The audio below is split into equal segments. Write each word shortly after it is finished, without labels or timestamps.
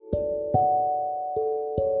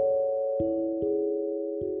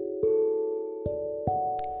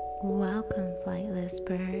flightless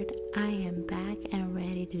bird. I am back and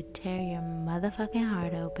ready to tear your motherfucking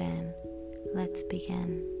heart open. Let's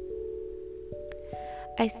begin.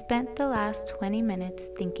 I spent the last 20 minutes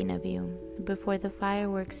thinking of you before the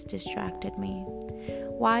fireworks distracted me.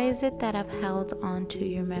 Why is it that I've held on to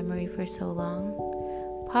your memory for so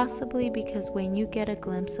long? Possibly because when you get a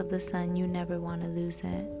glimpse of the sun, you never want to lose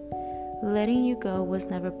it. Letting you go was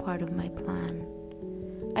never part of my plan.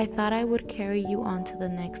 I thought I would carry you on to the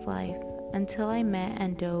next life until I met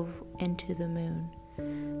and dove into the moon.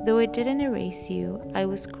 Though it didn't erase you, I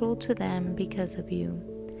was cruel to them because of you.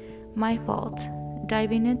 My fault,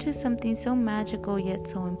 diving into something so magical yet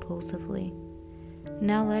so impulsively.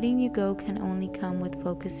 Now letting you go can only come with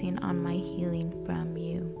focusing on my healing from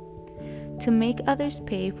you. To make others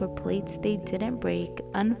pay for plates they didn't break,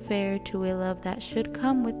 unfair to a love that should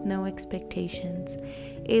come with no expectations.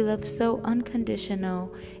 A love so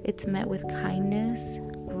unconditional, it's met with kindness,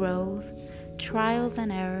 growth, trials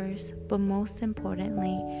and errors, but most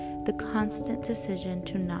importantly, the constant decision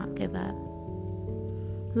to not give up.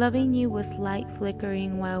 Loving you was light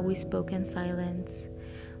flickering while we spoke in silence.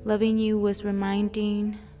 Loving you was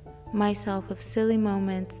reminding myself of silly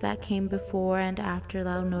moments that came before and after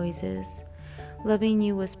loud noises. Loving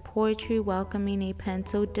you was poetry welcoming a pen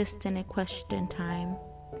so distant it questioned time.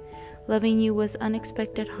 Loving you was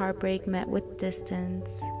unexpected heartbreak met with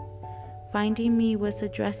distance. Finding me was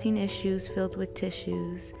addressing issues filled with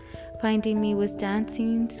tissues. Finding me was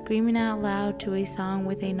dancing, screaming out loud to a song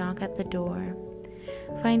with a knock at the door.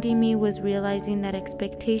 Finding me was realizing that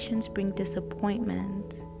expectations bring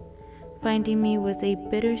disappointment. Finding me was a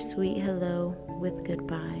bittersweet hello with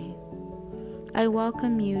goodbye. I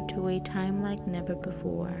welcome you to a time like never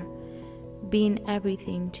before, being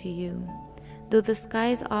everything to you. Though the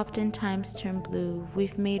skies oftentimes turn blue,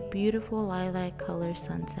 we've made beautiful lilac color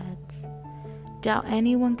sunsets. Doubt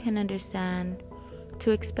anyone can understand.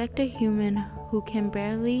 To expect a human who can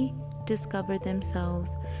barely discover themselves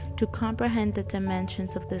to comprehend the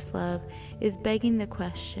dimensions of this love is begging the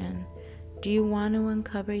question, do you want to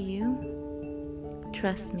uncover you?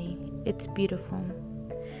 Trust me, it's beautiful.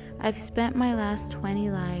 I've spent my last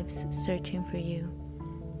 20 lives searching for you,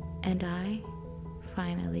 and I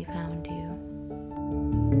finally found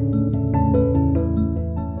you.